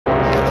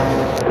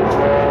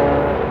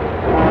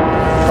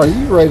Are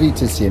you ready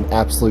to see an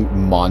absolute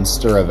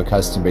monster of a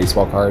custom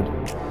baseball card?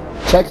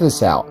 Check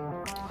this out.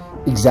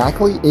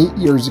 Exactly 8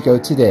 years ago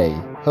today,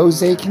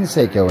 Jose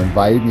Canseco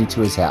invited me to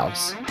his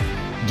house.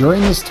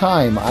 During this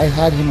time, I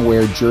had him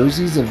wear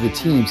jerseys of the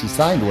teams he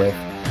signed with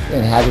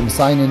and had him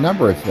sign a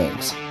number of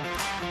things.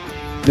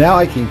 Now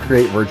I can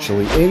create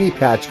virtually any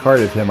patch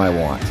card of him I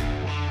want.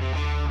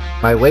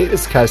 My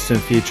latest custom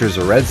features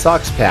a Red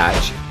Sox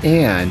patch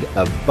and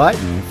a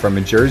button from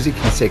a jersey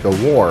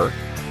Canseco wore,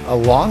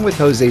 along with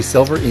Jose's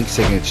silver ink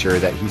signature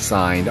that he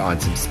signed on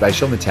some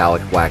special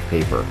metallic black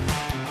paper.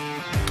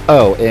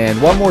 Oh,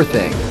 and one more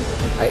thing.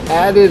 I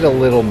added a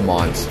little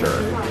monster.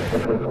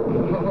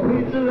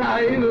 It's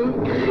alive!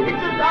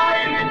 It's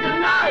alive!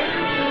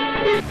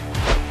 It's alive!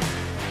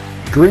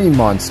 Green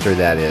Monster,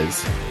 that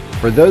is.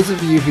 For those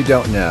of you who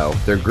don't know,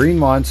 their Green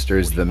Monster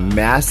is the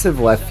massive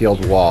left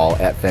field wall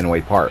at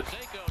Fenway Park.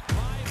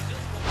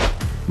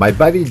 My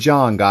buddy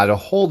John got a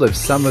hold of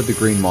some of the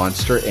Green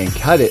Monster and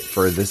cut it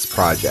for this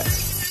project.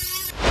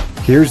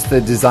 Here's the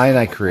design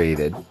I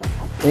created,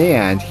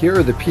 and here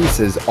are the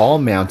pieces all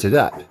mounted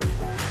up.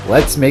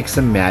 Let's make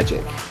some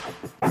magic.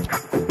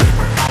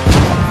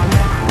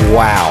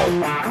 Wow,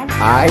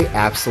 I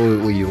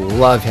absolutely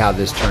love how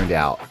this turned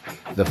out.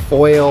 The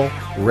foil,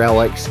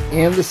 relics,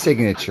 and the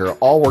signature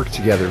all work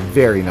together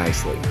very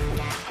nicely.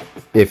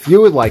 If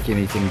you would like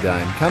anything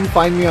done, come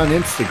find me on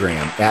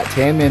Instagram at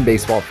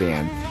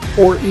TanmanBaseballFan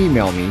or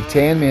email me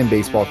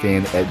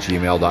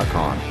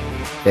tanmanbaseballfan@gmail.com.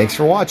 Thanks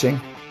for watching.